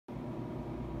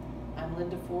I'm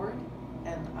Linda Ford,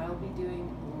 and I'll be doing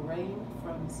Lorraine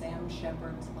from Sam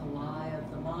Shepard's A Lie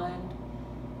of the Mind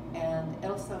and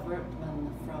Elsa Wertmann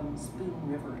from Spoon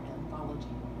River Anthology.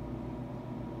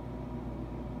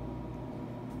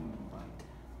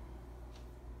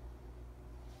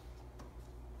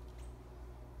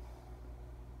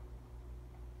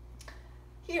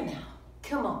 Here now,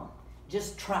 come on,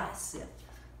 just try a sip.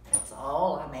 That's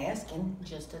all I'm asking,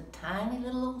 just a tiny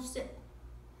little old sip.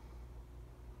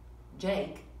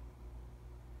 Jake,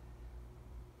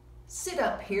 sit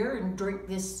up here and drink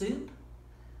this soup.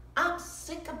 I'm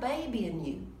sick of babying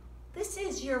you. This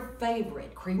is your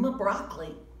favorite cream of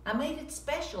broccoli. I made it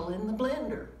special in the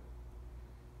blender.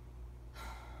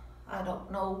 I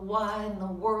don't know why in the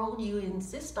world you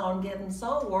insist on getting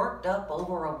so worked up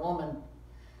over a woman.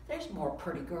 There's more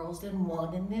pretty girls than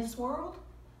one in this world.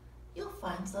 You'll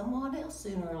find someone else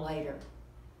sooner or later.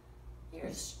 You're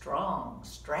a strong,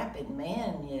 strapping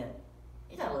man yet.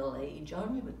 You got a little age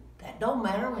on you, but that don't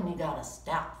matter when you got a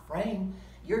stout frame.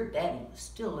 Your daddy was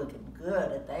still looking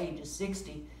good at the age of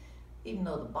 60, even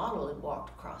though the bottle had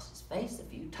walked across his face a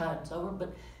few times over,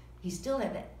 but he still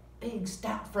had that big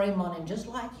stout frame on him just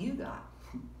like you got.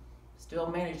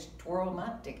 Still managed to twirl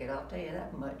my ticket, I'll tell you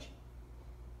that much.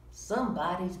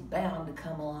 Somebody's bound to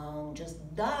come along,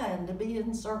 just dying to be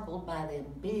encircled by them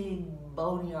big,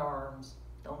 bony arms.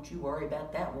 Don't you worry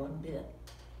about that one bit.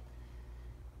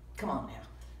 Come on now,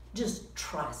 just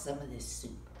try some of this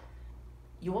soup.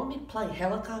 You want me to play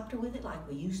helicopter with it like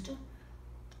we used to?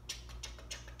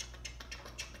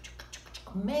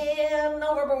 Man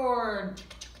overboard!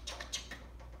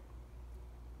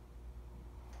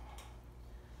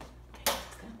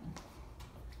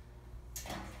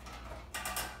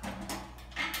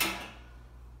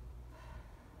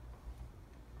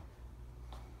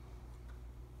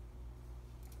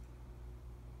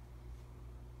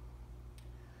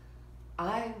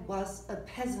 I was a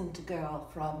peasant girl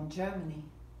from Germany,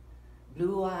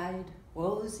 blue-eyed,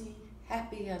 rosy,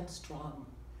 happy and strong.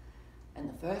 And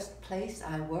the first place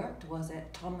I worked was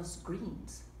at Thomas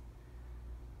Green's.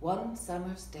 One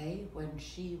summer's day when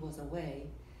she was away,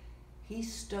 he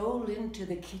stole into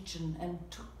the kitchen and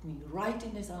took me right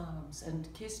in his arms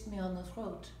and kissed me on the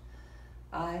throat,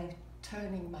 I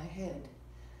turning my head.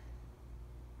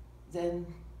 Then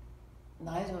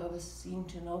neither of us seemed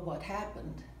to know what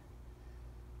happened.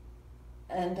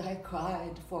 And I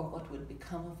cried for what would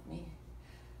become of me.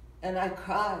 And I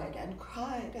cried and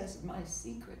cried as my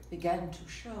secret began to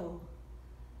show.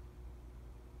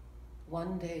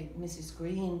 One day, Mrs.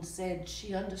 Green said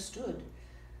she understood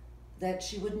that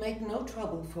she would make no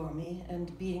trouble for me,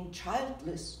 and being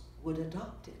childless, would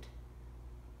adopt it.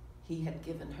 He had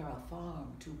given her a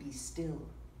farm to be still.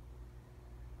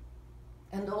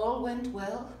 And all went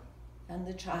well, and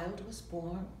the child was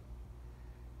born.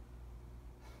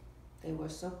 They were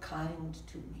so kind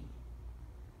to me.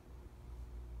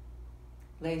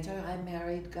 Later, I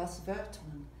married Gus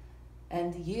Wertmann,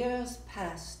 and years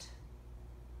passed.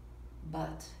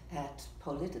 But at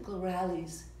political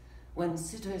rallies, when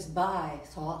sitters-by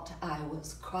thought I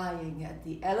was crying at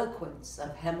the eloquence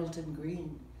of Hamilton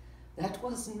Green, that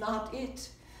was not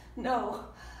it. No,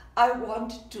 I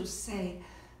wanted to say,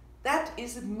 that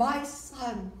is my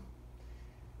son.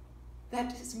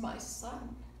 That is my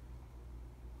son.